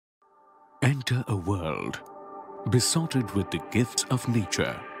Enter a world besotted with the gifts of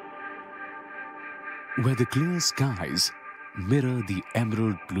nature, where the clear skies mirror the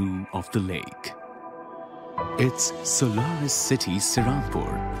emerald blue of the lake. It's Solaris City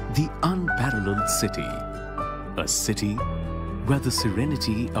Serampore, the unparalleled city. A city where the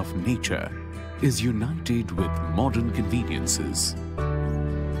serenity of nature is united with modern conveniences.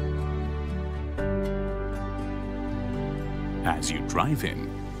 As you drive in,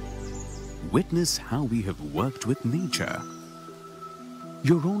 witness how we have worked with nature.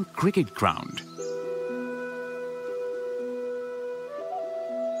 Your own cricket ground,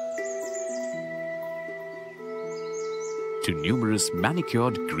 to numerous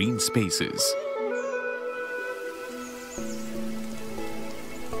manicured green spaces.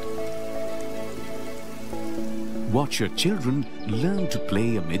 Watch your children learn to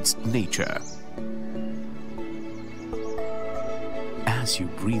play amidst nature. As you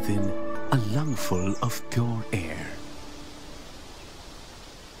breathe in a lungful of pure air.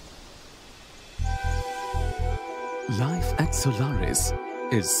 Life at Solaris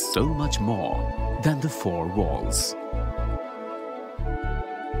is so much more than the four walls.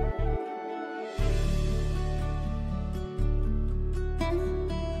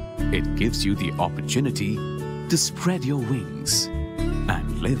 It gives you the opportunity to spread your wings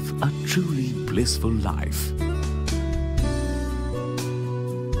and live a truly blissful life.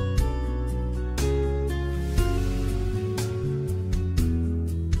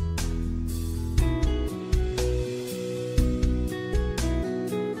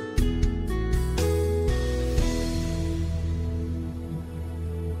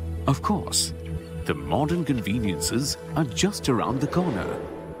 Of course, the modern conveniences are just around the corner.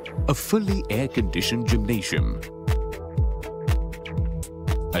 A fully air-conditioned gymnasium,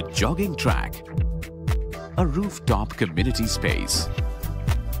 a jogging track, a rooftop community space,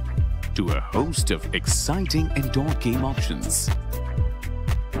 to a host of exciting indoor game options,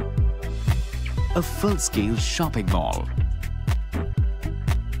 a full-scale shopping mall,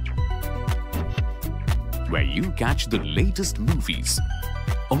 where you catch the latest movies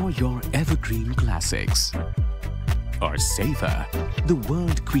or your evergreen classics, or savor the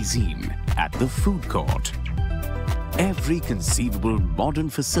world cuisine at the food court. Every conceivable modern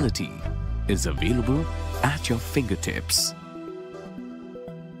facility is available at your fingertips.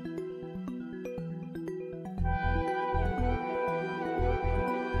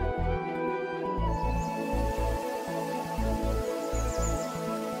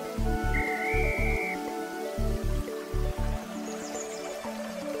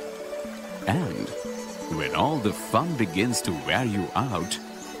 And when all the fun begins to wear you out,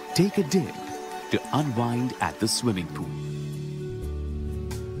 take a dip to unwind at the swimming pool.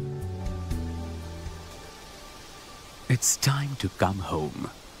 It's time to come home.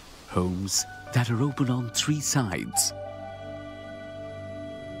 Homes that are open on three sides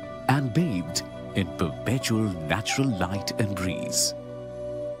and bathed in perpetual natural light and breeze.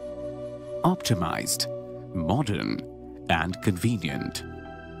 Optimized, modern, and convenient.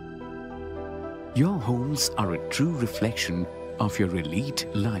 Your homes are a true reflection of your elite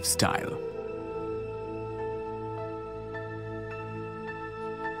lifestyle.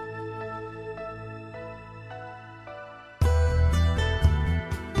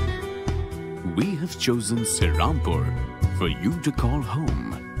 We have chosen Serampore for you to call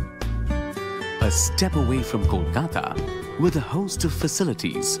home. A step away from Kolkata with a host of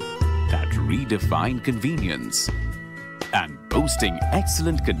facilities that redefine convenience and boasting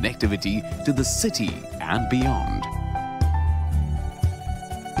excellent connectivity to the city and beyond.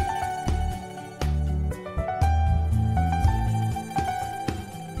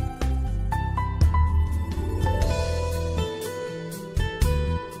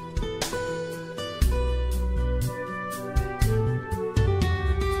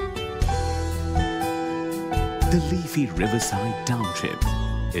 The leafy riverside township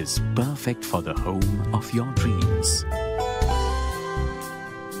is perfect for the home of your dreams.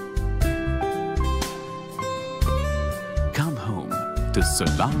 Come home to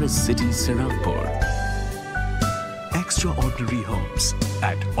Solaris City Serampore. Extraordinary homes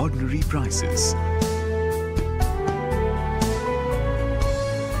at ordinary prices.